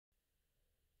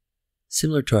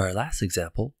Similar to our last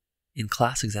example, in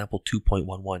class example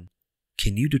 2.11,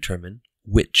 can you determine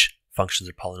which functions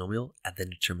are polynomial and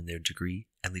then determine their degree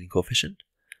and leading coefficient?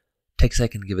 Take a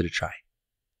second and give it a try.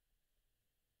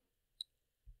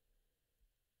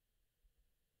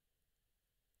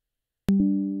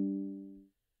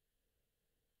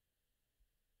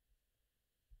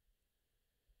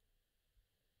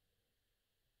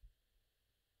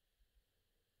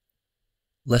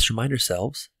 Let's remind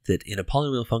ourselves that in a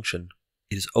polynomial function,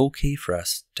 it is okay for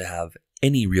us to have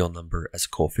any real number as a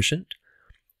coefficient,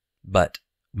 but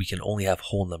we can only have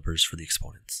whole numbers for the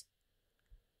exponents.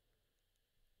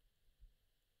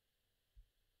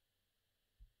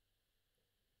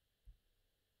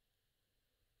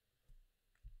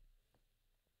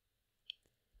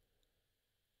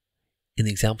 In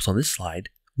the examples on this slide,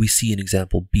 we see in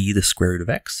example b the square root of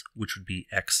x, which would be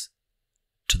x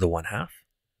to the 1/2.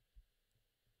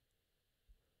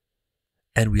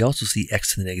 And we also see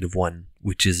x to the -1,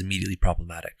 which is immediately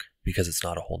problematic because it's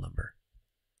not a whole number.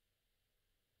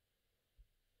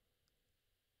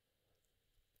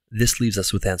 This leaves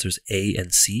us with answers A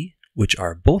and C, which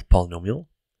are both polynomial.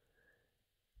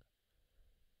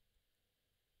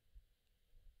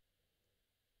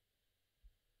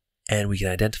 And we can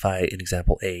identify in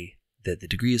example A that the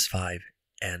degree is 5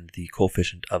 and the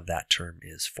coefficient of that term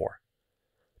is 4.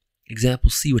 Example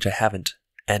C, which I haven't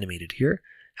animated here,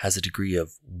 has a degree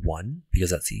of 1 because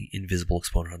that's the invisible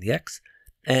exponent on the x,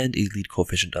 and a lead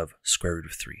coefficient of square root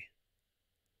of 3.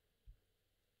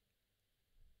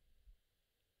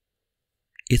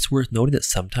 It's worth noting that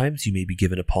sometimes you may be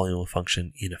given a polynomial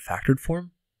function in a factored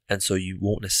form, and so you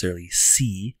won't necessarily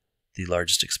see the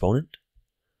largest exponent.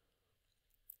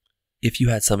 If you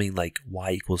had something like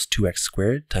y equals 2x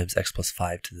squared times x plus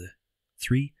 5 to the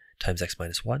 3 times x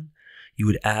minus 1, you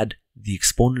would add the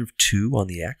exponent of 2 on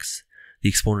the x, the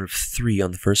exponent of 3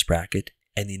 on the first bracket,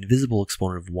 and the invisible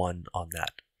exponent of 1 on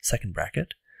that second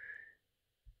bracket.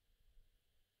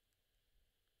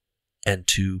 And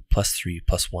 2 plus 3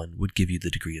 plus 1 would give you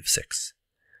the degree of 6.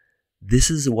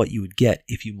 This is what you would get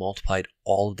if you multiplied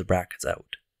all of the brackets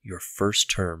out. Your first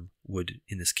term would,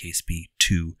 in this case, be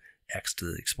 2x to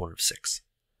the exponent of 6.